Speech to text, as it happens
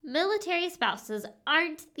Military spouses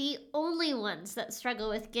aren't the only ones that struggle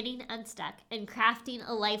with getting unstuck and crafting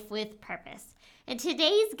a life with purpose. And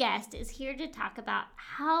today's guest is here to talk about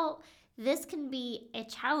how this can be a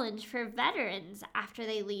challenge for veterans after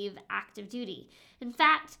they leave active duty. In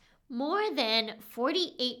fact, more than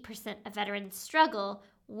 48% of veterans struggle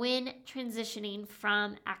when transitioning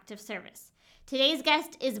from active service. Today's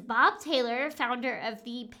guest is Bob Taylor, founder of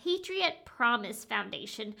the Patriot Promise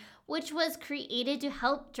Foundation, which was created to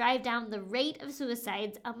help drive down the rate of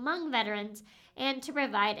suicides among veterans and to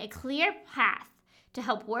provide a clear path to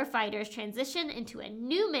help warfighters transition into a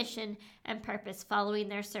new mission and purpose following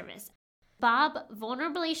their service. Bob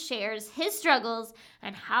vulnerably shares his struggles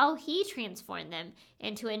and how he transformed them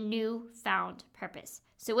into a newfound purpose.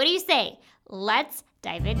 So what do you say? Let's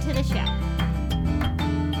dive into the show.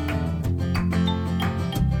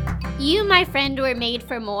 You, my friend, were made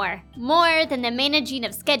for more. More than the managing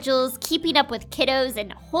of schedules, keeping up with kiddos,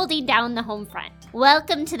 and holding down the home front.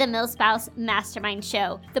 Welcome to the MilSpouse Mastermind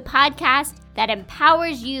Show, the podcast that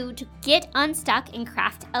empowers you to get unstuck and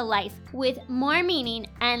craft a life with more meaning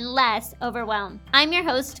and less overwhelm. I'm your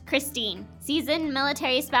host, Christine, seasoned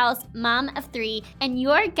military spouse, mom of 3, and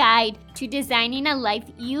your guide to designing a life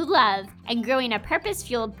you love and growing a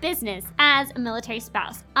purpose-fueled business as a military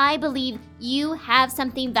spouse. I believe you have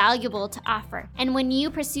something valuable to offer, and when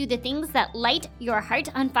you pursue the things that light your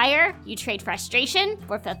heart on fire, you trade frustration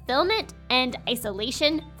for fulfillment and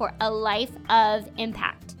isolation for a life of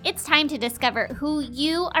impact. It's time to discover who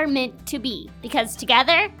you are meant to be, because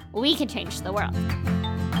together we can change the world.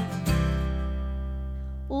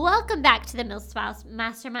 Welcome back to the MilSpouse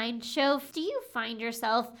Mastermind Show. Do you find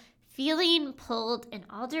yourself feeling pulled in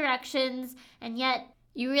all directions, and yet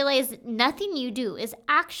you realize nothing you do is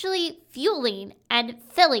actually fueling and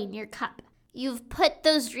filling your cup? You've put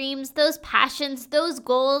those dreams, those passions, those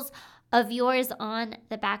goals of yours on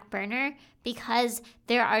the back burner because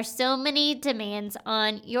there are so many demands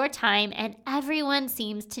on your time and everyone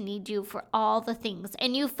seems to need you for all the things.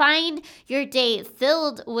 And you find your day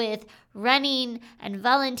filled with running and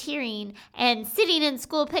volunteering and sitting in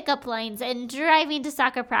school pickup lines and driving to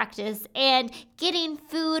soccer practice and getting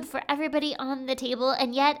food for everybody on the table.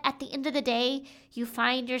 And yet at the end of the day, you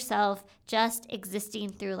find yourself just existing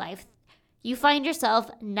through life. You find yourself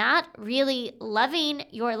not really loving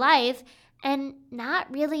your life and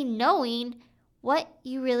not really knowing what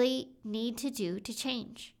you really need to do to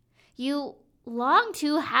change. You long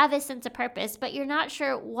to have a sense of purpose, but you're not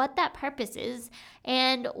sure what that purpose is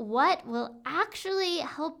and what will actually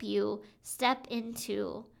help you step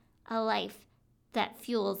into a life that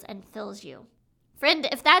fuels and fills you. Friend,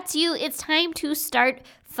 if that's you, it's time to start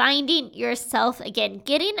finding yourself again,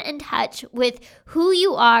 getting in touch with who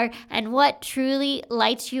you are and what truly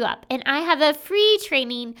lights you up. And I have a free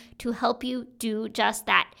training to help you do just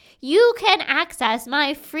that. You can access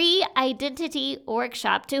my free identity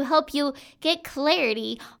workshop to help you get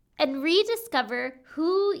clarity and rediscover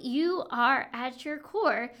who you are at your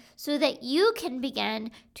core so that you can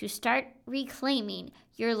begin to start reclaiming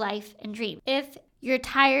your life and dream. If you're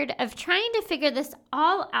tired of trying to figure this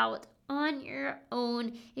all out on your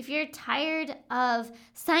own, if you're tired of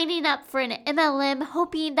signing up for an MLM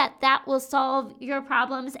hoping that that will solve your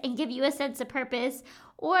problems and give you a sense of purpose,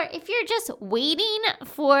 or if you're just waiting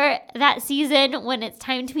for that season when it's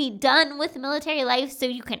time to be done with military life so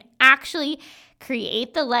you can actually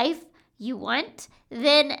create the life you want,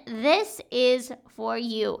 then this is for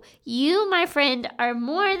you. You, my friend, are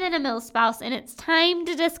more than a MilSpouse, and it's time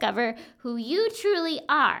to discover who you truly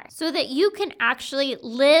are so that you can actually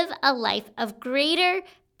live a life of greater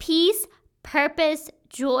peace, purpose,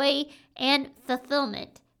 joy, and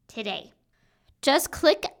fulfillment today. Just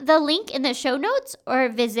click the link in the show notes or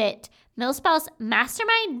visit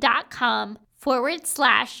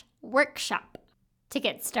milspousemastermind.com/workshop to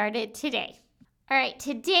get started today. All right,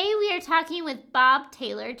 today we are talking with Bob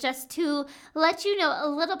Taylor. Just to let you know a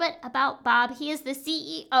little bit about Bob, he is the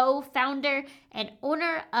CEO, founder, and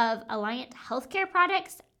owner of Alliant Healthcare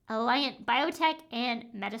Products, Alliant Biotech, and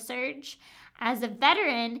MetaSurge. As a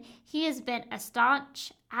veteran, he has been a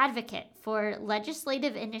staunch advocate for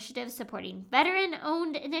legislative initiatives supporting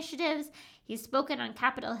veteran-owned initiatives. He's spoken on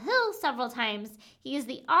Capitol Hill several times. He is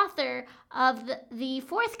the author of the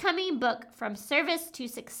forthcoming book, From Service to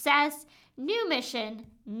Success, New Mission,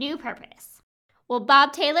 New Purpose. Well,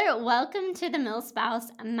 Bob Taylor, welcome to the MilSpouse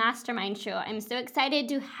Mastermind Show. I'm so excited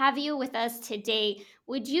to have you with us today.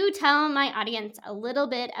 Would you tell my audience a little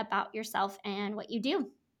bit about yourself and what you do?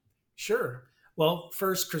 Sure. Well,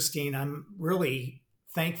 first, Christine, I'm really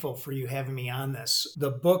thankful for you having me on this.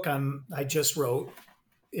 The book I just wrote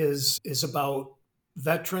is about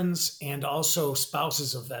veterans and also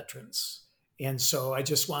spouses of veterans. And so I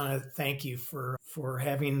just want to thank you for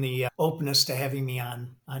having the openness to having me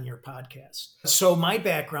on your podcast. So my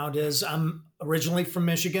background is I'm originally from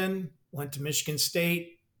Michigan, went to Michigan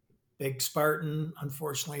State, big Spartan.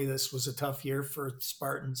 Unfortunately, this was a tough year for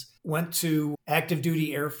Spartans. Went to active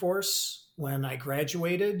duty Air Force when I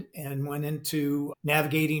graduated and went into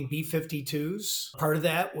navigating B-52s. Part of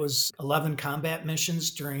that was 11 combat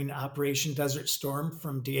missions during Operation Desert Storm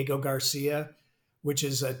from Diego Garcia, which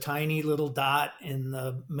is a tiny little dot in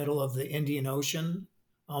the middle of the Indian Ocean,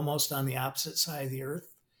 almost on the opposite side of the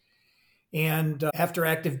earth. And after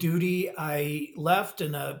active duty, I left,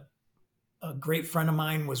 and a great friend of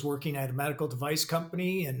mine was working at a medical device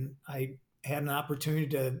company, and I had an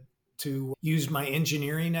opportunity to use my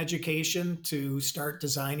engineering education to start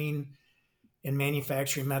designing and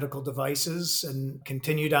manufacturing medical devices, and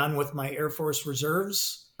continued on with my Air Force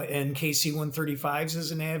Reserves and KC-135s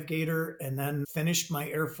as a navigator, and then finished my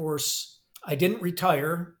Air Force. I didn't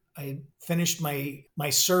retire. I finished my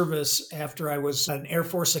service after I was an Air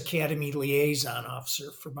Force Academy liaison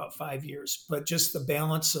officer for about 5 years. But just the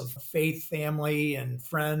balance of faith, family, and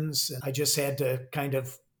friends, and I just had to kind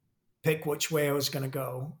of pick which way I was going to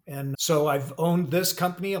go. And so I've owned this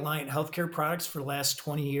company, Alliant Healthcare Products, for the last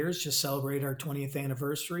 20 years, just celebrate our 20th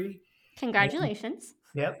anniversary. Congratulations.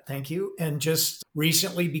 Yep, thank you. And just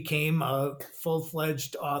recently became a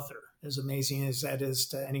full-fledged author, as amazing as that is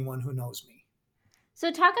to anyone who knows me.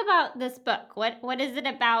 So talk about this book. What is it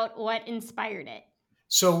about? What inspired it?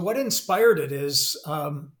 So what inspired it is,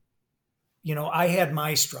 I had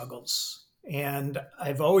my struggles, and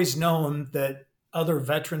I've always known that other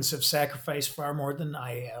veterans have sacrificed far more than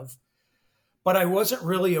I have, but I wasn't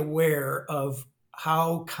really aware of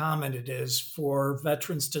how common it is for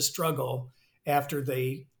veterans to struggle after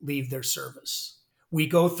they leave their service. We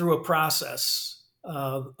go through a process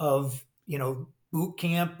of boot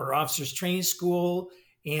camp or officers training school,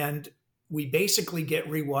 and we basically get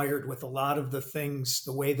rewired with a lot of the things,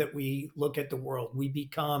 the way that we look at the world. We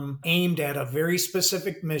become aimed at a very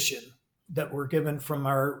specific mission that we're given from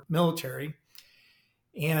our military.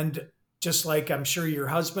 And just like I'm sure your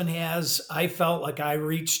husband has, I felt like I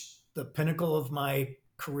reached the pinnacle of my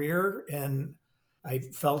career, and I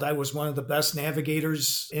felt I was one of the best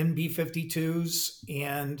navigators in B-52s.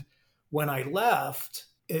 And when I left,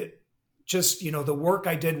 it just, the work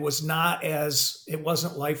I did was it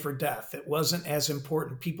wasn't life or death. It wasn't as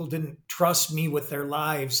important. People didn't trust me with their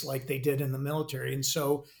lives like they did in the military. And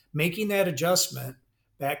so making that adjustment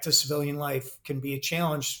back to civilian life can be a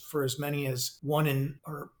challenge for as many as one in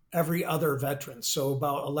or every other veteran. So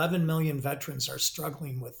about 11 million veterans are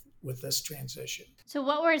struggling with this transition. So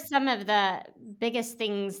what were some of the biggest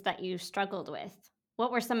things that you struggled with?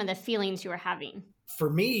 What were some of the feelings you were having? For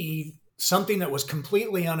me, something that was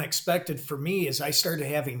completely unexpected for me is I started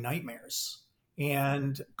having nightmares,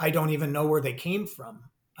 and I don't even know where they came from.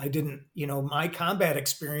 I didn't, my combat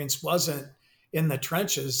experience wasn't in the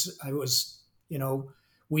trenches. I was,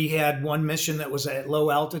 we had one mission that was at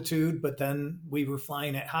low altitude, but then we were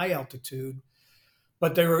flying at high altitude.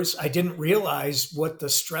 But I didn't realize what the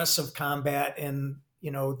stress of combat and,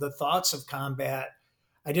 the thoughts of combat,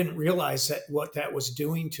 I didn't realize what that was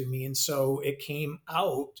doing to me. And so it came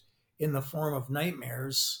out in the form of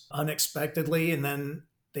nightmares unexpectedly. And then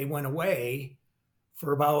they went away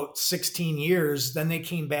for about 16 years. Then they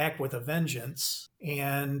came back with a vengeance.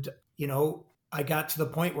 And, I got to the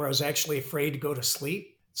point where I was actually afraid to go to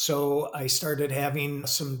sleep. So I started having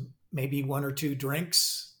maybe one or two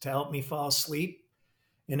drinks to help me fall asleep.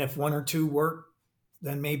 And if one or two work,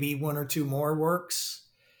 then maybe one or two more works.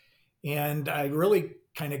 And I really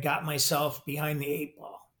kind of got myself behind the 8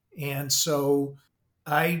 ball. And so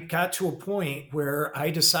I got to a point where I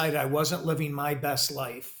decided I wasn't living my best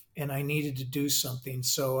life and I needed to do something.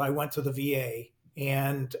 So I went to the VA,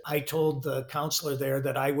 and I told the counselor there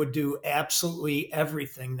that I would do absolutely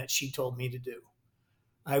everything that she told me to do.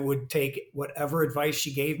 I would take whatever advice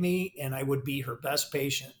she gave me, and I would be her best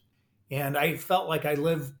patient. And I felt like I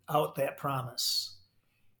lived out that promise.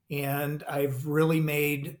 And I've really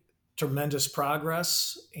made tremendous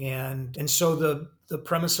progress. And so the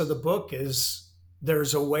premise of the book is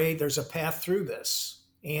there's a path through this.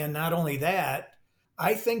 And not only that,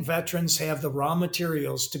 I think veterans have the raw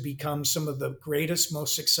materials to become some of the greatest,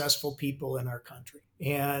 most successful people in our country.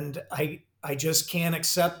 And I just can't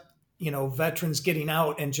accept, veterans getting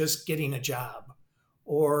out and just getting a job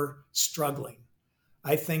or struggling.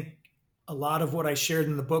 I think a lot of what I shared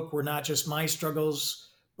in the book were not just my struggles,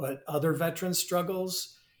 but other veterans'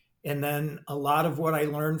 struggles. And then a lot of what I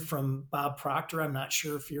learned from Bob Proctor, I'm not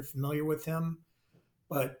sure if you're familiar with him,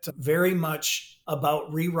 but very much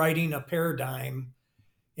about rewriting a paradigm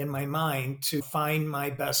in my mind to find my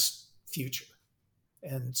best future.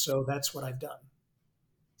 And so that's what I've done.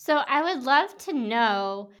 So I would love to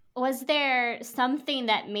know, was there something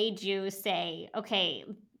that made you say, okay,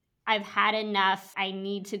 I've had enough. I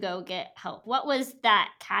need to go get help? What was that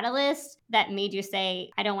catalyst that made you say,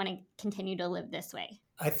 I don't want to continue to live this way?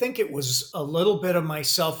 I think it was a little bit of my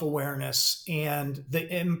self awareness and the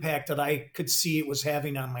impact that I could see it was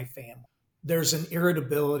having on my family. There's an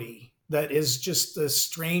irritability that is just the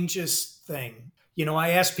strangest thing. You know, I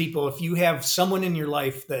ask people if you have someone in your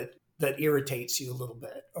life that irritates you a little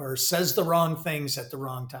bit or says the wrong things at the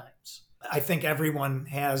wrong times. I think everyone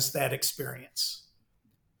has that experience.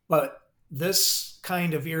 But this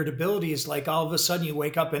kind of irritability is like all of a sudden you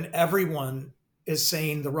wake up and everyone is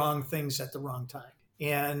saying the wrong things at the wrong time.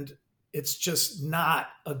 And it's just not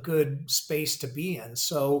a good space to be in.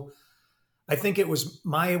 So I think it was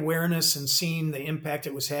my awareness and seeing the impact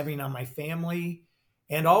it was having on my family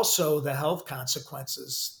and also the health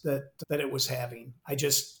consequences that it was having. I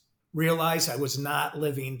just realized I was not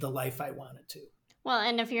living the life I wanted to. Well,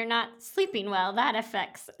 and if you're not sleeping well, that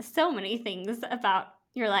affects so many things about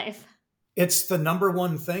your life. It's the number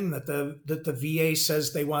one thing that the VA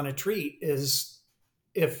says they want to treat is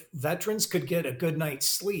if veterans could get a good night's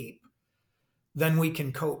sleep, then we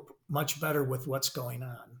can cope much better with what's going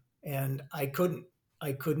on. And I couldn't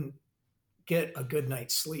get a good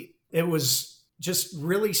night's sleep. It was just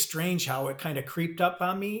really strange how it kind of creeped up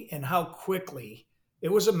on me and how quickly.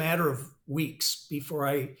 It was a matter of weeks before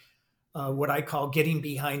I what I call getting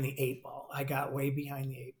behind the eight ball. I got way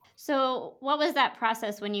behind the eight ball. So what was that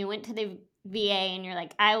process when you went to the VA and you're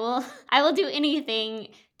like, I will do anything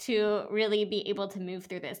to really be able to move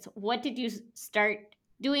through this? What did you start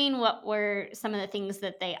doing? What were some of the things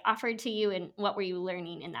that they offered to you and what were you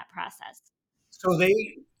learning in that process? So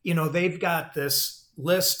they've got this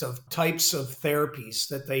list of types of therapies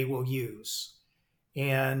that they will use.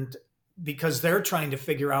 And because they're trying to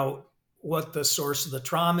figure out what the source of the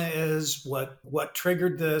trauma is, what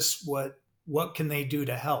triggered this, what can they do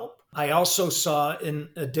to help. I also saw, in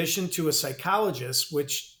addition to a psychologist,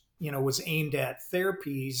 which was aimed at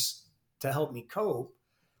therapies to help me cope,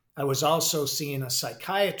 I was also seeing a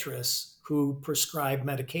psychiatrist who prescribed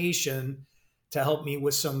medication to help me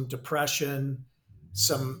with some depression,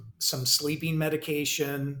 some sleeping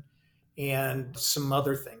medication, and some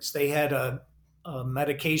other things. They had a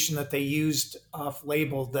medication that they used off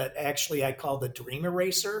label that actually I call the dream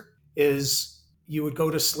eraser. Is you would go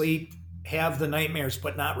to sleep, have the nightmares,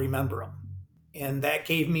 but not remember them. And that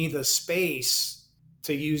gave me the space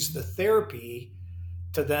to use the therapy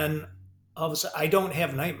to then all of a sudden, I don't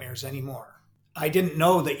have nightmares anymore. I didn't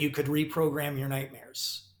know that you could reprogram your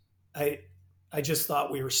nightmares. I just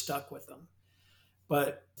thought we were stuck with them.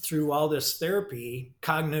 But through all this therapy,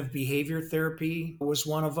 cognitive behavior therapy was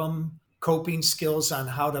one of them, coping skills on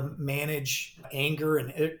how to manage anger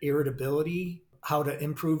and irritability, how to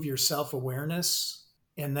improve your self-awareness.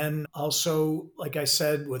 And then also, like I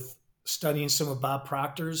said, with studying some of Bob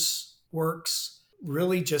Proctor's works,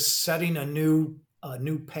 really just setting a new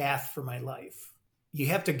path for my life. You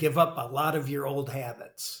have to give up a lot of your old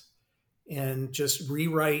habits and just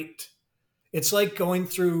rewrite. It's like going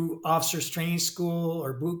through officers training school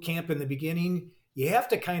or boot camp in the beginning. You have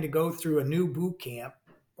to kind of go through a new boot camp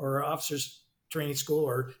or officers training school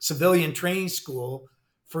or civilian training school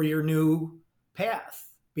for your new path,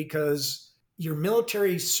 because your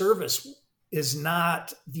military service is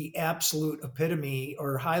not the absolute epitome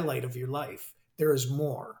or highlight of your life. There is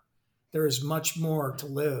more. There is much more to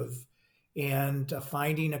live, and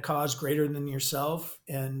finding a cause greater than yourself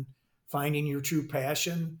and finding your true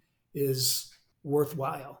passion is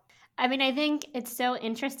worthwhile. I mean, I think it's so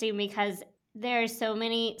interesting because there are so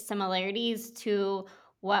many similarities to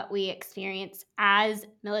what we experience as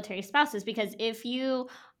military spouses. Because if you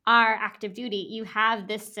are active duty, you have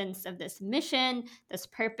this sense of this mission, this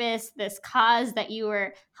purpose, this cause that you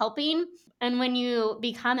are helping. And when you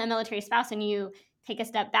become a military spouse and you take a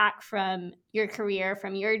step back from your career,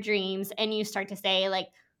 from your dreams, and you start to say, like,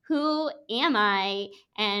 who am I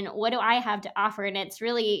and what do I have to offer? And it's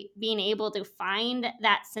really being able to find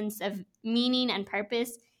that sense of meaning and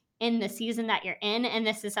purpose in the season that you're in. And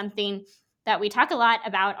this is something that we talk a lot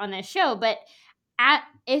about on this show. But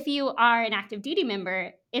if you are an active duty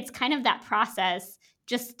member, it's kind of that process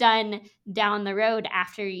just done down the road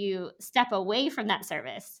after you step away from that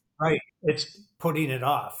service. Right. It's putting it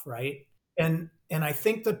off, right? And I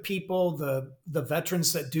think the people, the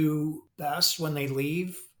veterans that do best when they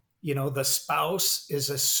leave, the spouse is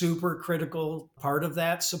a super critical part of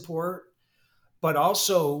that support, but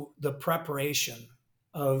also the preparation.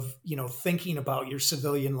 of, thinking about your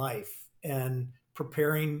civilian life and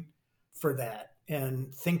preparing for that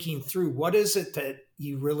and thinking through what is it that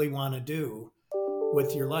you really want to do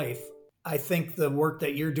with your life. I think the work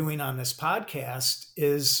that you're doing on this podcast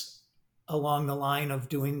is along the line of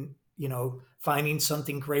doing, finding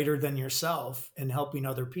something greater than yourself and helping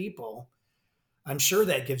other people. I'm sure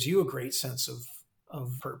that gives you a great sense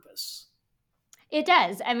of purpose. It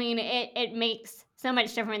does. I mean, it makes so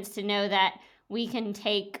much difference to know that we can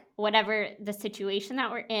take whatever the situation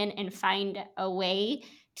that we're in and find a way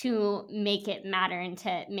to make it matter and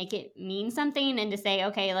to make it mean something, and to say,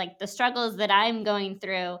 okay, like the struggles that I'm going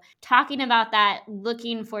through, talking about that,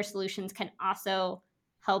 looking for solutions can also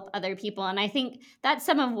help other people. And I think that's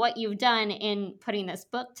some of what you've done in putting this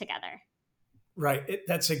book together. Right.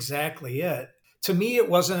 That's exactly it. To me, it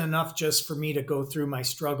wasn't enough just for me to go through my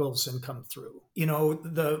struggles and come through.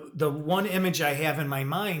 The one image I have in my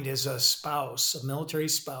mind is a spouse, a military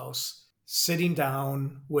spouse, sitting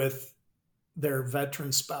down with their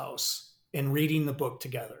veteran spouse and reading the book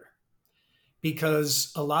together.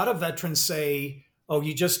 Because a lot of veterans say, oh,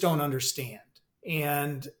 you just don't understand.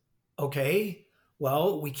 And okay,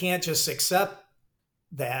 well, we can't just accept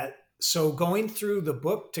that. So going through the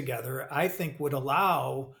book together, I think would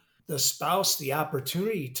allow the spouse the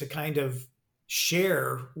opportunity to kind of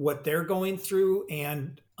share what they're going through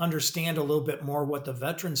and understand a little bit more what the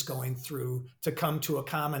veteran's going through to come to a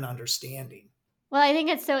common understanding. Well, I think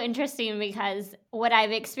it's so interesting because what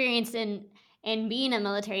I've experienced in being a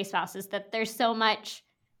military spouse is that there's so much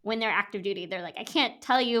when they're active duty. They're like, I can't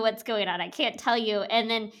tell you what's going on. I can't tell you. And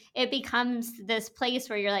then it becomes this place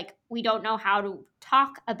where you're like, we don't know how to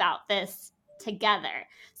talk about this together.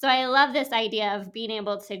 So I love this idea of being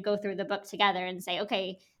able to go through the book together and say,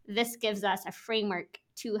 okay, this gives us a framework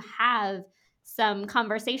to have some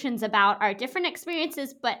conversations about our different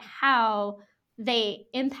experiences, but how they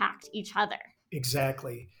impact each other.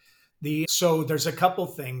 Exactly. So there's a couple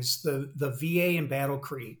things. The VA in Battle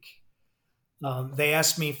Creek, they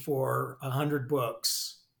asked me for 100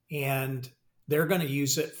 books, and they're going to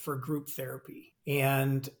use it for group therapy,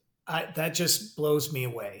 and that just blows me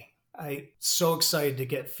away. I'm so excited to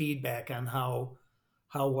get feedback on how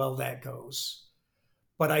well that goes.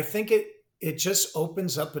 But I think it just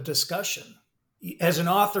opens up a discussion. As an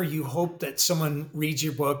author, you hope that someone reads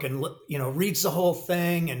your book and reads the whole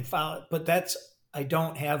thing and follow it. But I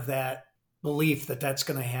don't have that belief that that's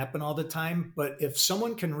going to happen all the time. But if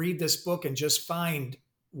someone can read this book and just find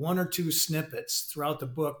one or two snippets throughout the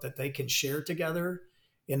book that they can share together,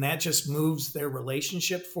 and that just moves their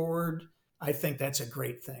relationship forward, I think that's a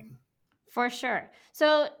great thing. For sure.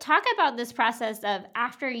 So talk about this process of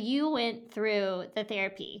after you went through the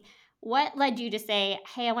therapy. What led you to say,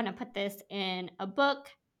 hey, I want to put this in a book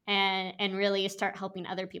and really start helping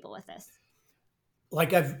other people with this?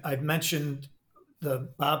 Like I've mentioned,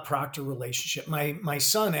 the Bob Proctor relationship. My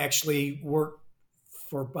son actually worked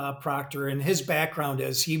for Bob Proctor, and his background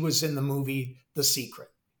is he was in the movie The Secret,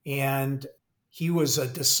 and he was a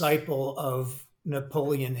disciple of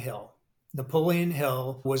Napoleon Hill. Napoleon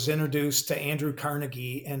Hill was introduced to Andrew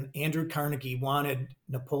Carnegie, and Andrew Carnegie wanted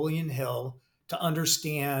Napoleon Hill to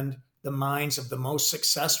understand the minds of the most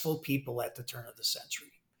successful people at the turn of the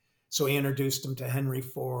century. So he introduced him to Henry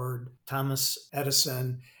Ford, Thomas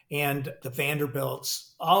Edison, and the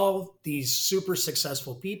Vanderbilts, all these super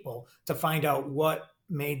successful people, to find out what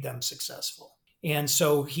made them successful. And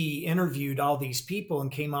so he interviewed all these people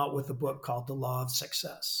and came out with a book called The Law of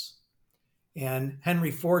Success. And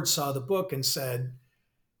Henry Ford saw the book and said,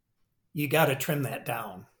 you got to trim that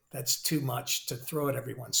down. That's too much to throw at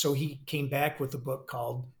everyone. So he came back with a book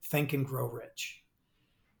called Think and Grow Rich,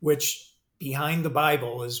 which behind the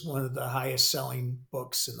Bible is one of the highest selling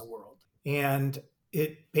books in the world. And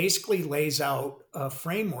it basically lays out a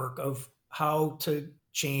framework of how to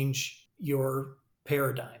change your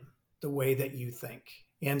paradigm, the way that you think.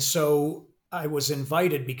 And so I was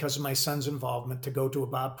invited because of my son's involvement to go to a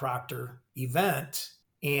Bob Proctor event.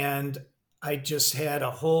 And I just had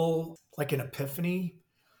a whole, like an epiphany,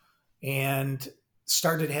 and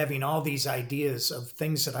started having all these ideas of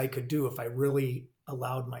things that I could do if I really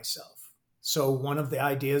allowed myself. So one of the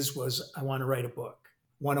ideas was I want to write a book.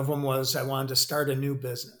 One of them was I wanted to start a new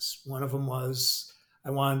business. One of them was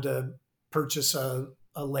I wanted to purchase a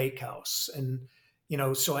lake house. And,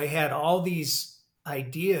 so I had all these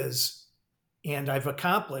ideas, and I've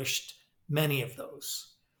accomplished many of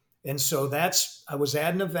those. And so I was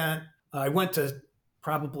at an event. I went to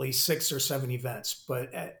probably 6 or 7 events,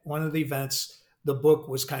 but at one of the events, the book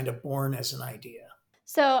was kind of born as an idea.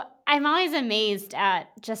 So I'm always amazed at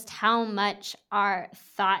just how much our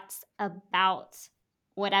thoughts about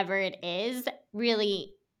whatever it is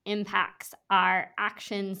really impacts our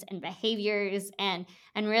actions and behaviors, and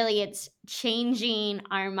really it's changing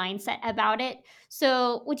our mindset about it.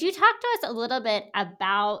 So would you talk to us a little bit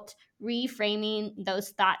about reframing those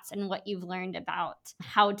thoughts and what you've learned about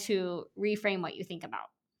how to reframe what you think about?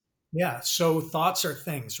 Yeah. So thoughts are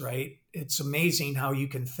things, right? It's amazing how you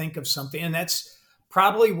can think of something. And that's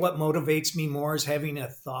probably what motivates me more is having a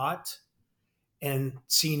thought and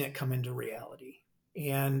seeing it come into reality.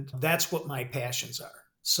 And that's what my passions are.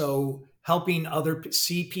 So helping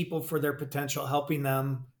see people for their potential, helping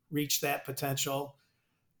them reach that potential,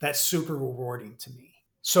 that's super rewarding to me.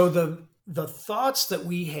 So the thoughts that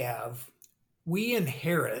we have, we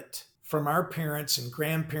inherit from our parents and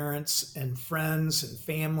grandparents and friends and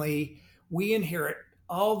family. We inherit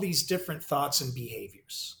all these different thoughts and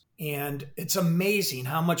behaviors. And it's amazing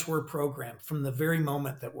how much we're programmed from the very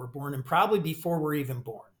moment that we're born and probably before we're even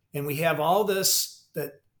born. And we have all this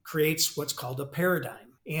that creates what's called a paradigm.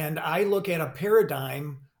 And I look at a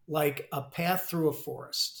paradigm like a path through a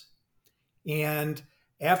forest. And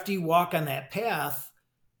after you walk on that path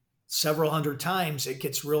several hundred times, it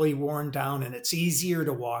gets really worn down and it's easier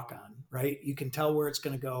to walk on, right? You can tell where it's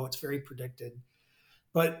going to go, it's very predicted.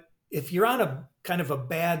 But if you're on a kind of a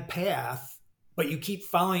bad path, but you keep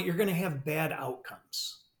following it, you're going to have bad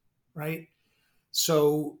outcomes, right?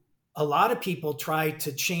 So a lot of people try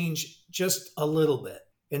to change just a little bit.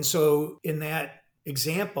 And so in that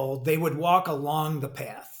example, they would walk along the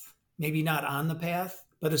path, maybe not on the path,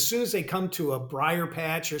 but as soon as they come to a briar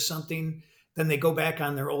patch or something, then they go back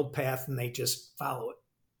on their old path and they just follow it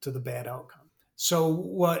to the bad outcome. So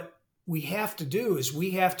what we have to do is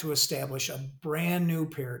we have to establish a brand new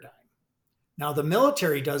paradigm. Now, the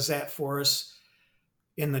military does that for us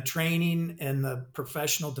in the training and the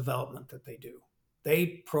professional development that they do. They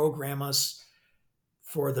program us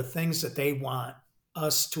for the things that they want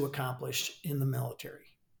us to accomplish in the military,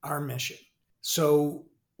 our mission. So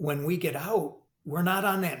when we get out, we're not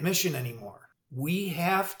on that mission anymore. We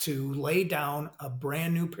have to lay down a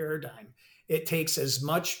brand new paradigm. It takes as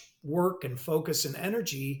much work and focus and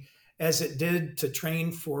energy as it did to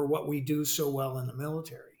train for what we do so well in the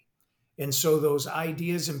military. And so those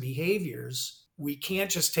ideas and behaviors, we can't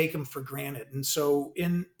just take them for granted. And so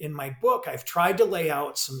in my book, I've tried to lay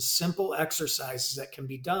out some simple exercises that can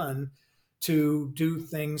be done to do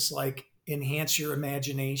things like enhance your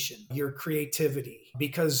imagination, your creativity,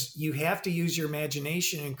 because you have to use your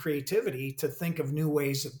imagination and creativity to think of new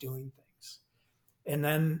ways of doing things. And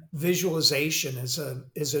then visualization is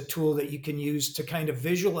a tool that you can use to kind of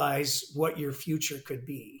visualize what your future could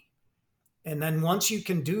be. And then once you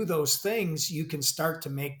can do those things, you can start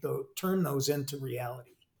to turn those into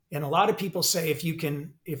reality. And a lot of people say if you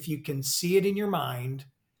can see it in your mind,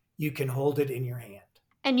 you can hold it in your hand.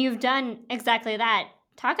 And you've done exactly that.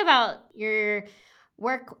 Talk about your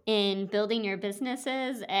work in building your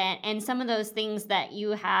businesses and some of those things that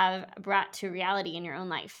you have brought to reality in your own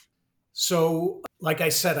life. So, like I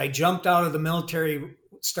said, I jumped out of the military,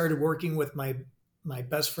 started working with my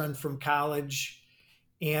best friend from college,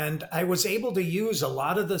 and I was able to use a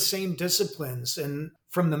lot of the same disciplines. And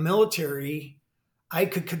from the military, I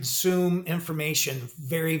could consume information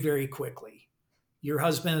very, very quickly. Your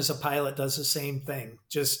husband as a pilot does the same thing,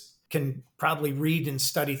 just can probably read and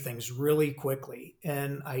study things really quickly.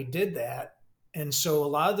 And I did that. And so a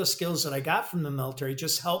lot of the skills that I got from the military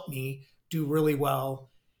just helped me do really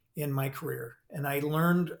well in my career. And I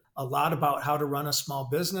learned a lot about how to run a small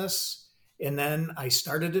business. And then I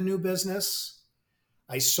started a new business.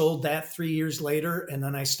 I sold that 3 years later, and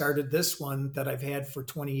then I started this one that I've had for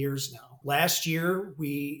 20 years now. Last year,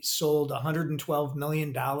 we sold $112 million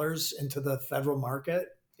into the federal market,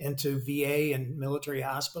 into VA and military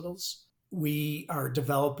hospitals. We are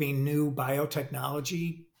developing new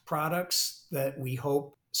biotechnology products that we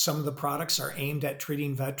hope some of the products are aimed at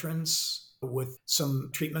treating veterans with some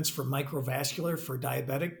treatments for microvascular, for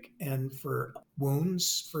diabetic, and for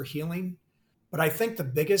wounds, for healing. But I think the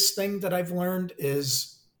biggest thing that I've learned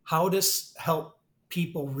is how to help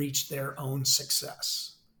people reach their own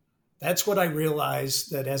success. That's what I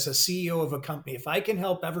realized, that as a CEO of a company, if I can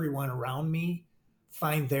help everyone around me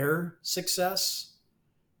find their success,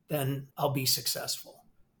 then I'll be successful.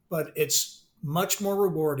 But it's much more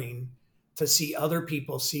rewarding to see other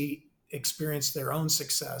people experience their own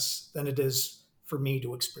success than it is for me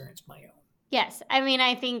to experience my own. Yes. I mean,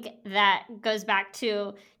 I think that goes back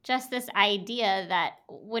to just this idea that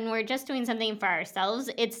when we're just doing something for ourselves,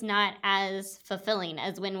 it's not as fulfilling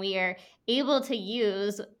as when we are able to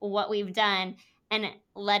use what we've done and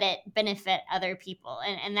let it benefit other people.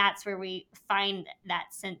 And that's where we find that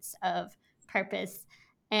sense of purpose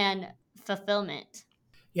and fulfillment.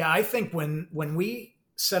 Yeah, I think when we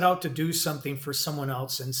set out to do something for someone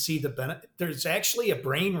else and see the benefit, there's actually a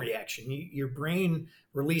brain reaction. Your brain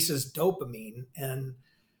releases dopamine, and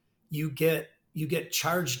you get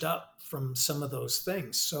charged up from some of those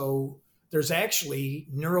things. So there's actually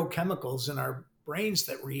neurochemicals in our brains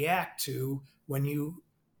that react to when you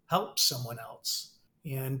help someone else.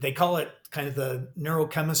 And they call it kind of the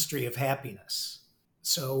neurochemistry of happiness.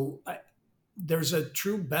 So there's a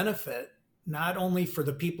true benefit, not only for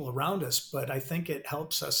the people around us, but I think it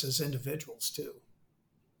helps us as individuals too.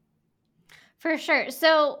 For sure.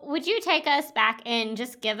 So, would you take us back and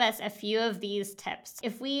just give us a few of these tips?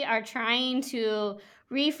 If we are trying to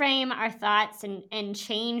reframe our thoughts and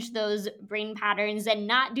change those brain patterns and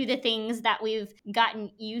not do the things that we've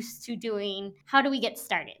gotten used to doing, how do we get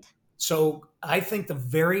started? So I think the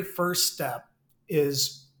very first step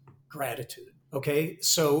is gratitude. Okay.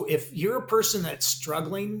 So if you're a person that's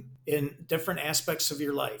struggling in different aspects of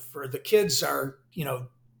your life, or the kids are,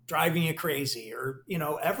 driving you crazy, or,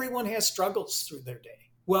 everyone has struggles through their day.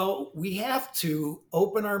 Well, we have to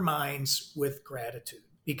open our minds with gratitude,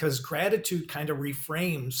 because gratitude kind of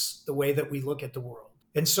reframes the way that we look at the world.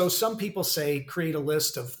 And so some people say create a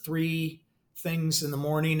list of 3 things in the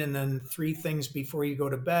morning and then 3 things before you go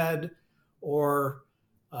to bed, or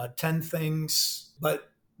 10 things.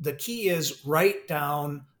 But the key is write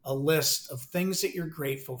down a list of things that you're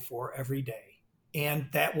grateful for every day. And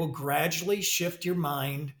that will gradually shift your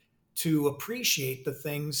mind to appreciate the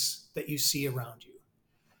things that you see around you.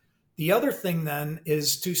 The other thing then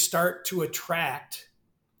is to start to attract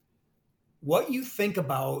what you think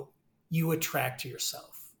about, you attract to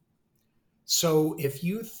yourself. So if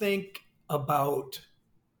you think about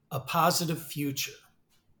a positive future,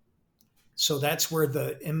 so that's where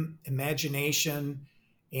the imagination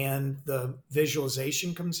and the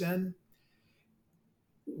visualization comes in.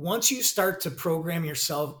 Once you start to program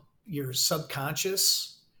yourself, your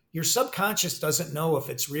subconscious doesn't know if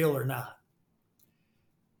it's real or not.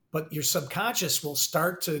 But your subconscious will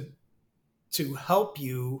start to help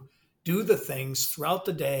you do the things throughout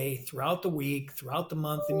the day, throughout the week, throughout the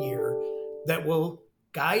month and year that will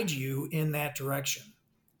guide you in that direction.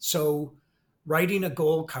 So writing a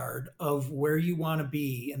goal card of where you want to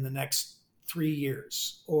be in the next 3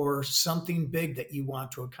 years, or something big that you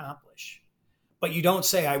want to accomplish. But you don't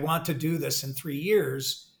say, I want to do this in 3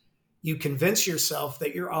 years. You convince yourself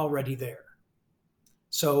that you're already there.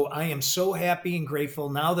 So I am so happy and grateful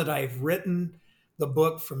now that I've written the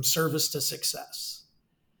book From Service to Success.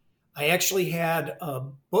 I actually had a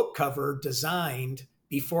book cover designed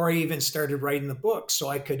before I even started writing the book, so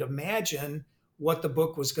I could imagine what the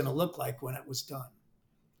book was going to look like when it was done.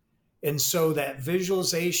 And so that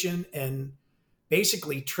visualization and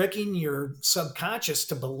basically tricking your subconscious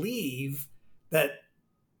to believe that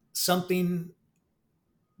something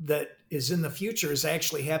that is in the future is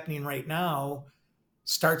actually happening right now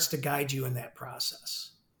starts to guide you in that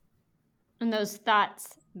process. And those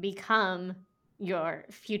thoughts become your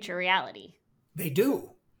future reality. They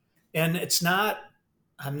do. And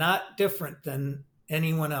I'm not different than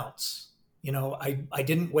anyone else. I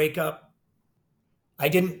didn't wake up.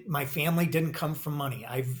 My family didn't come from money.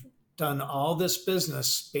 I've done all this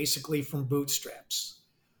business basically from bootstraps,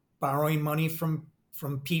 borrowing money from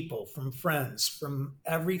people, from friends, from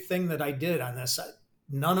everything that I did on this.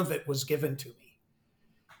 None of it was given to me.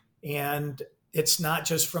 And it's not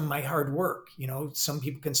just from my hard work. Some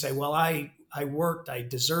people can say, well, I worked, I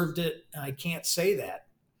deserved it. And I can't say that.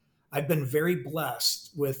 I've been very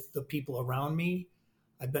blessed with the people around me.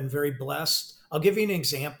 I've been very blessed. I'll give you an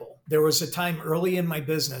example. There was a time early in my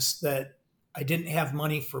business that I didn't have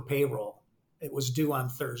money for payroll. It was due on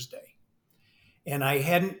Thursday. And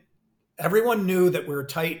everyone knew that we were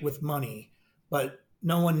tight with money, but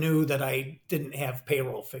no one knew that I didn't have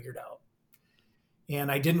payroll figured out.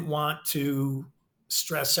 And I didn't want to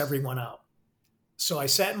stress everyone out. So I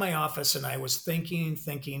sat in my office and I was thinking,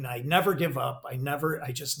 I never give up.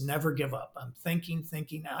 I just never give up. I'm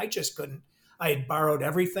thinking. I just couldn't. I had borrowed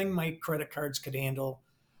everything my credit cards could handle.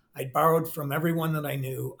 I'd borrowed from everyone that I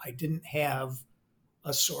knew. I didn't have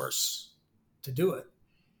a source to do it.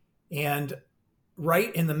 And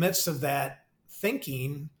right in the midst of that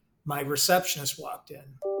thinking, my receptionist walked in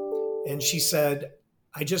and she said,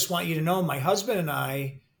 I just want you to know my husband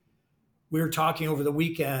and we were talking over the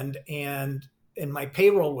weekend, and my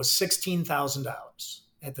payroll was $16,000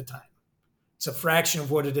 at the time. It's a fraction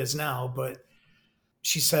of what it is now, but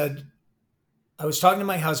she said, I was talking to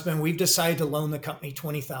my husband. We've decided to loan the company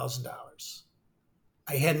 $20,000.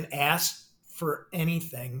 I hadn't asked for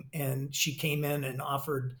anything, and she came in and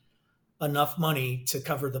offered enough money to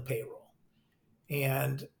cover the payroll.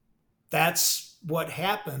 And that's what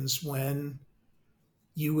happens when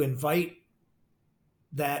you invite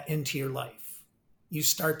that into your life. You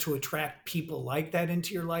start to attract people like that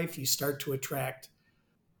into your life. You start to attract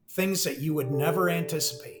things that you would never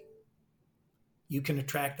anticipate. You can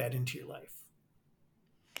attract that into your life.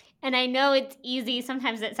 And I know it's easy.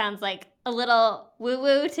 Sometimes it sounds like a little woo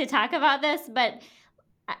woo to talk about this, but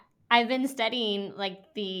I've been studying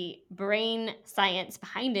like the brain science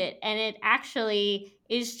behind it, and it actually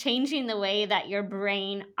is changing the way that your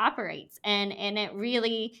brain operates. And it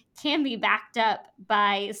really can be backed up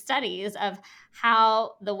by studies of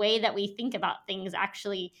how the way that we think about things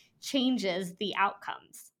actually changes the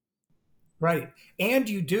outcomes. Right. And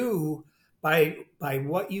you do by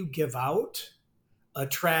what you give out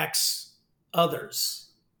attracts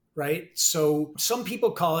others, right? So some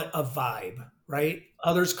people call it a vibe, right?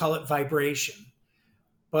 Others call it vibration.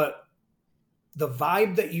 But the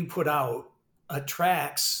vibe that you put out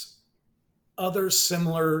attracts other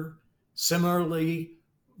similarly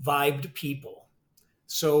vibed people.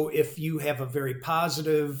 So if you have a very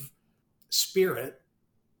positive spirit,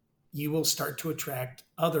 you will start to attract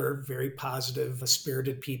other very positive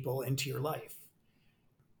spirited people into your life.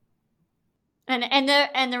 And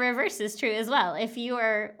the reverse is true as well. If you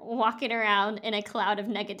are walking around in a cloud of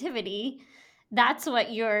negativity, that's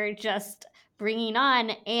what you're just bringing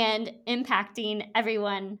on and impacting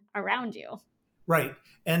everyone around you. Right.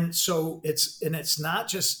 And so it's not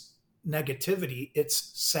just negativity,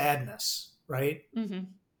 it's sadness, right? Mm-hmm.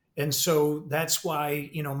 And so that's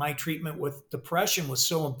why, my treatment with depression was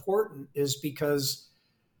so important, is because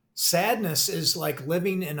sadness is like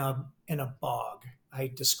living in a bog. I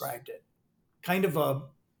described it. Kind of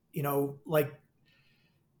like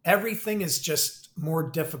everything is just more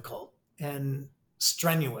difficult and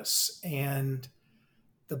strenuous, and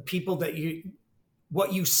the people that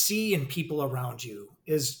what you see in people around you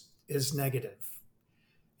is negative.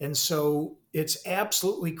 And so it's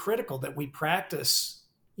absolutely critical that we practice,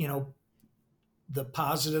 the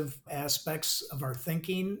positive aspects of our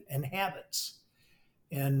thinking and habits,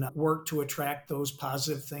 and work to attract those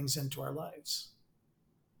positive things into our lives.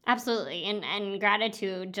 Absolutely. And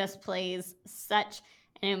gratitude just plays such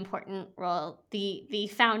an important role. The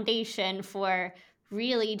foundation for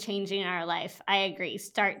really changing our life, I agree,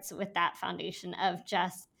 starts with that foundation of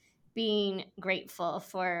just being grateful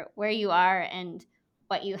for where you are and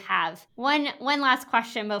what you have. One last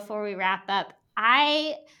question before we wrap up.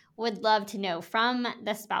 I would love to know from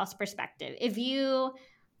the spouse perspective, if you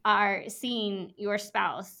are seeing your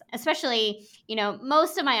spouse, especially,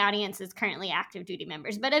 most of my audience is currently active duty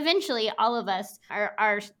members, but eventually all of us,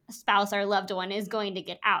 our spouse, our loved one is going to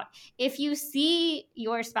get out. If you see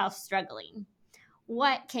your spouse struggling,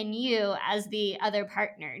 what can you, as the other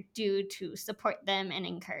partner, do to support them and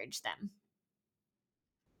encourage them?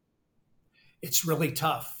 It's really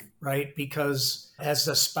tough, right? Because as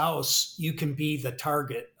a spouse, you can be the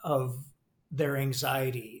target of their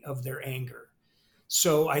anxiety, of their anger.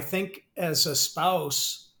 So I think as a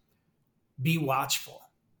spouse, be watchful,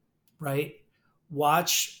 right?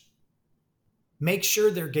 Watch, make sure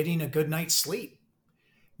they're getting a good night's sleep.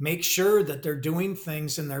 Make sure that they're doing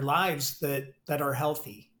things in their lives that are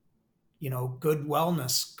healthy. Good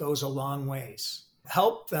wellness goes a long ways.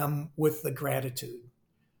 Help them with the gratitude.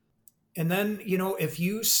 And then, if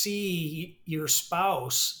you see your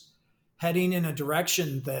spouse heading in a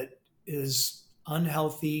direction that is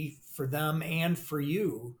unhealthy for them and for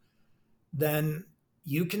you, then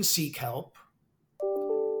you can seek help.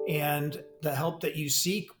 And the help that you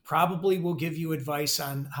seek probably will give you advice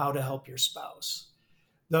on how to help your spouse.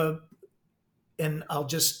 And I'll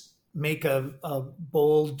just make a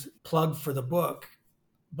bold plug for the book,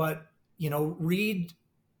 but read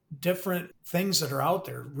different things that are out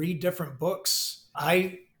there, read different books.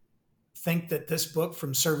 I think that this book,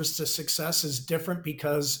 From Service to Success, is different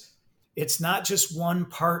because it's not just one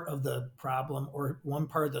part of the problem or one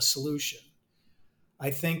part of the solution. I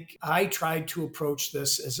think I tried to approach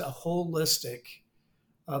this as a holistic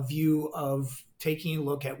view of taking a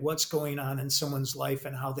look at what's going on in someone's life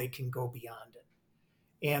and how they can go beyond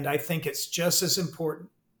it. And I think it's just as important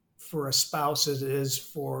for a spouse as it is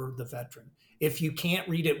for the veteran. If you can't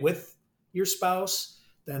read it with your spouse,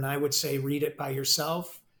 then I would say read it by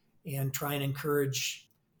yourself and try and encourage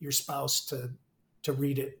your spouse to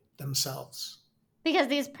read it themselves. Because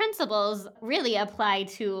these principles really apply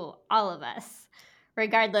to all of us,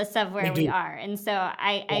 regardless of where we are. And so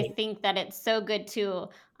I think that it's so good to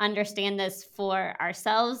understand this for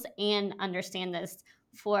ourselves and understand this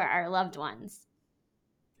for our loved ones.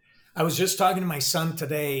 I was just talking to my son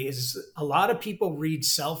today, is a lot of people read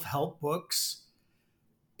self-help books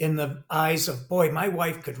in the eyes of, boy, my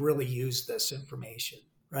wife could really use this information,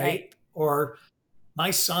 right? Or my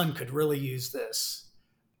son could really use this.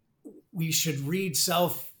 We should read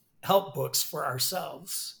self-help books for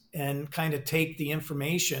ourselves and kind of take the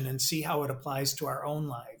information and see how it applies to our own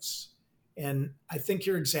lives. And I think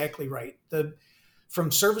you're exactly right. The From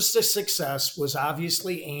Service to Success was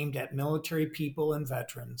obviously aimed at military people and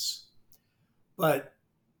veterans, but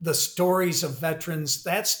the stories of veterans,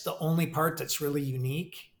 that's the only part that's really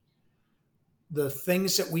unique. The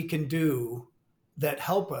things that we can do that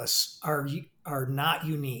help us are not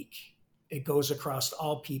unique. It goes across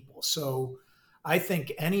all people. So I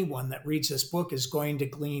think anyone that reads this book is going to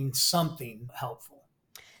glean something helpful.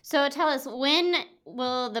 So tell us, when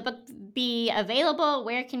will the book be available?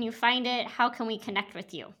 Where can you find it? How can we connect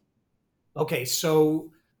with you? Okay,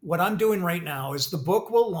 so what I'm doing right now is the book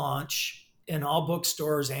will launch in all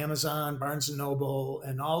bookstores, Amazon, Barnes & Noble,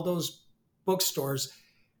 and all those bookstores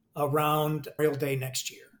around Memorial Day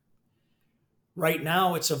next year. Right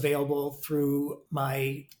now, it's available through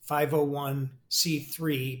my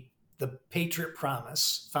 501c3, the Patriot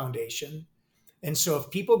Promise Foundation. And so if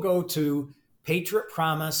people go to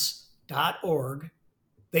patriotpromise.org,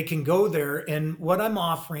 they can go there. And what I'm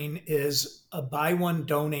offering is a buy one,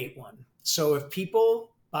 donate one. So if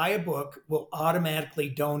people buy a book, we'll automatically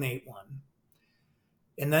donate one.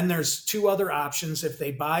 And then there's two other options. If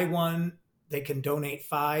they buy one, they can donate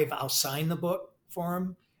 5. I'll sign the book for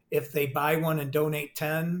them. If they buy one and donate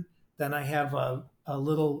 10, then I have a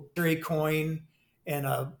little coin and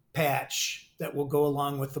a patch that will go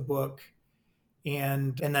along with the book.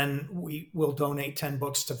 And then we will donate 10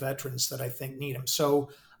 books to veterans that I think need them. So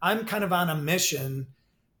I'm kind of on a mission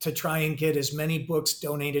to try and get as many books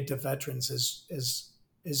donated to veterans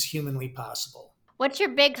as humanly possible. What's your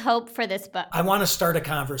big hope for this book? I want to start a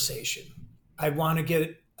conversation. I want to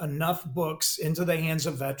get enough books into the hands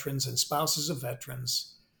of veterans and spouses of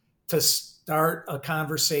veterans to start a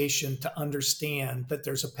conversation to understand that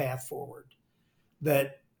there's a path forward,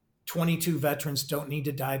 that 22 veterans don't need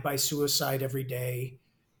to die by suicide every day,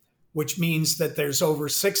 which means that there's over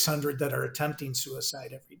 600 that are attempting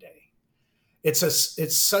suicide every day.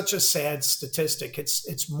 It's such a sad statistic.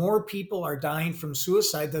 It's more people are dying from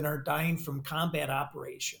suicide than are dying from combat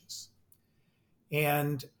operations.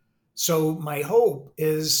 And so my hope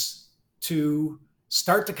is to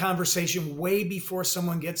start the conversation way before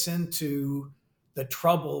someone gets into the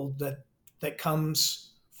trouble that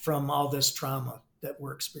comes from all this trauma that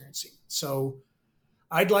we're experiencing. So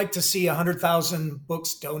I'd like to see 100,000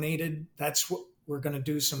 books donated. That's what we're going to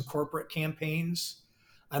do, some corporate campaigns.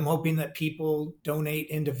 I'm hoping that people donate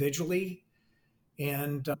individually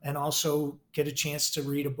and also get a chance to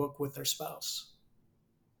read a book with their spouse.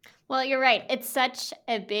 Well, you're right. It's such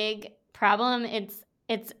a big problem. It's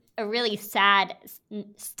a really sad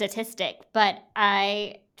statistic, but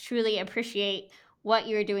I truly appreciate what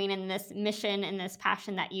you're doing in this mission and this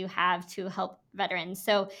passion that you have to help veterans.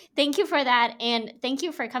 So thank you for that. And thank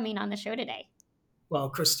you for coming on the show today. Well,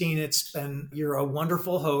 Christine, you're a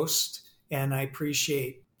wonderful host, and I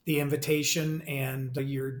appreciate the invitation and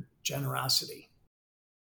your generosity.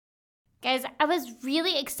 Guys, I was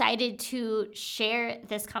really excited to share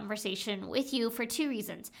this conversation with you for 2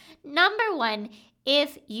 reasons. Number one,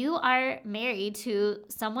 if you are married to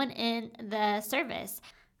someone in the service,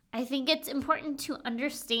 I think it's important to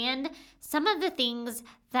understand some of the things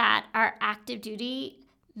that our active duty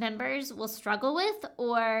members will struggle with,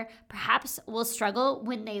 or perhaps will struggle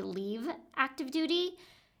when they leave active duty.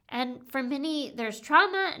 And for many, there's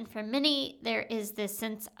trauma, and for many, there is this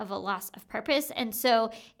sense of a loss of purpose. And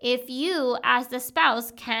so if you, as the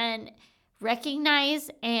spouse, can recognize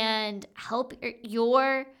and help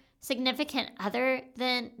your significant other,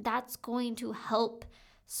 then that's going to help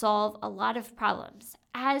solve a lot of problems.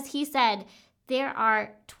 As he said, there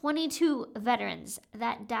are 22 veterans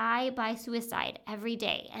that die by suicide every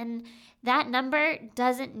day, and that number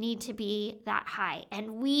doesn't need to be that high.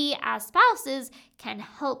 And we as spouses can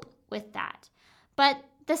help with that. But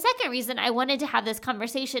the second reason I wanted to have this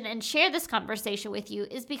conversation and share this conversation with you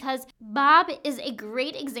is because Bob is a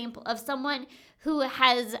great example of someone who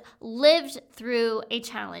has lived through a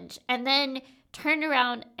challenge and then turned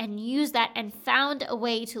around and used that and found a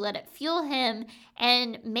way to let it fuel him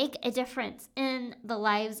and make a difference in the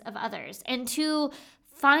lives of others, and to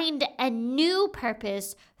find a new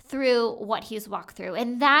purpose through what he's walked through.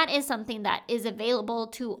 And that is something that is available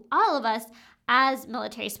to all of us as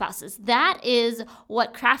military spouses. That is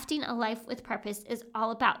what Crafting a Life with Purpose is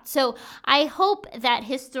all about. So I hope that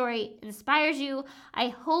his story inspires you. I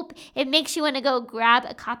hope it makes you want to go grab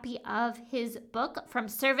a copy of his book, From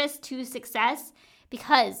Service to Success,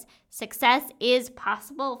 because success is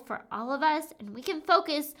possible for all of us, and we can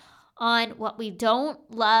focus on what we don't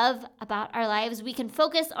love about our lives. We can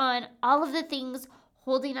focus on all of the things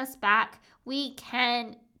holding us back. We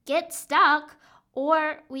can get stuck,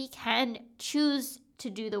 or we can choose to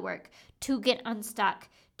do the work, to get unstuck,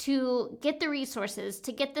 to get the resources,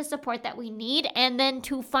 to get the support that we need, and then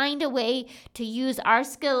to find a way to use our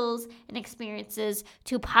skills and experiences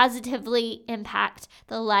to positively impact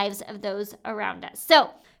the lives of those around us. So,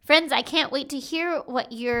 friends, I can't wait to hear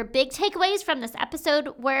what your big takeaways from this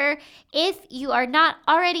episode were. If you are not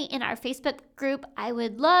already in our Facebook group, I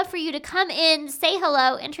would love for you to come in, say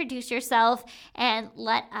hello, introduce yourself, and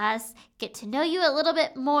let us get to know you a little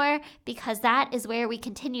bit more, because that is where we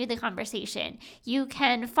continue the conversation. You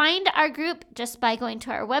can find our group just by going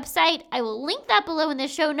to our website. I will link that below in the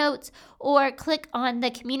show notes, or click on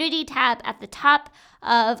the community tab at the top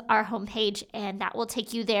of our homepage, and that will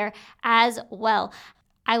take you there as well.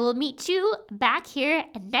 I will meet you back here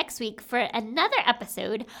next week for another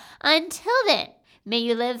episode. Until then, may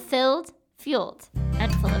you live filled, fueled,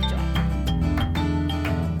 and full of joy.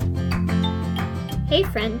 Hey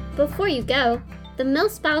friend, before you go, the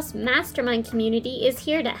MilSpouse Mastermind community is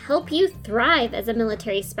here to help you thrive as a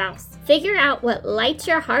military spouse. Figure out what lights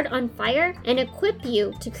your heart on fire and equip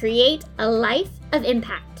you to create a life of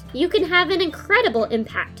impact. You can have an incredible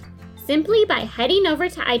impact simply by heading over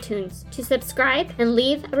to iTunes to subscribe and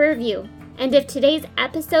leave a review. And if today's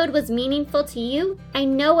episode was meaningful to you, I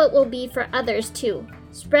know it will be for others too.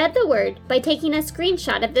 Spread the word by taking a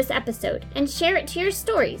screenshot of this episode and share it to your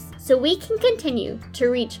stories, so we can continue to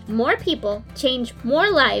reach more people, change more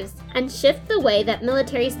lives, and shift the way that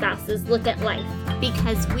military spouses look at life.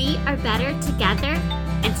 Because we are better together,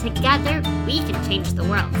 and together we can change the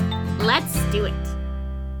world. Let's do it.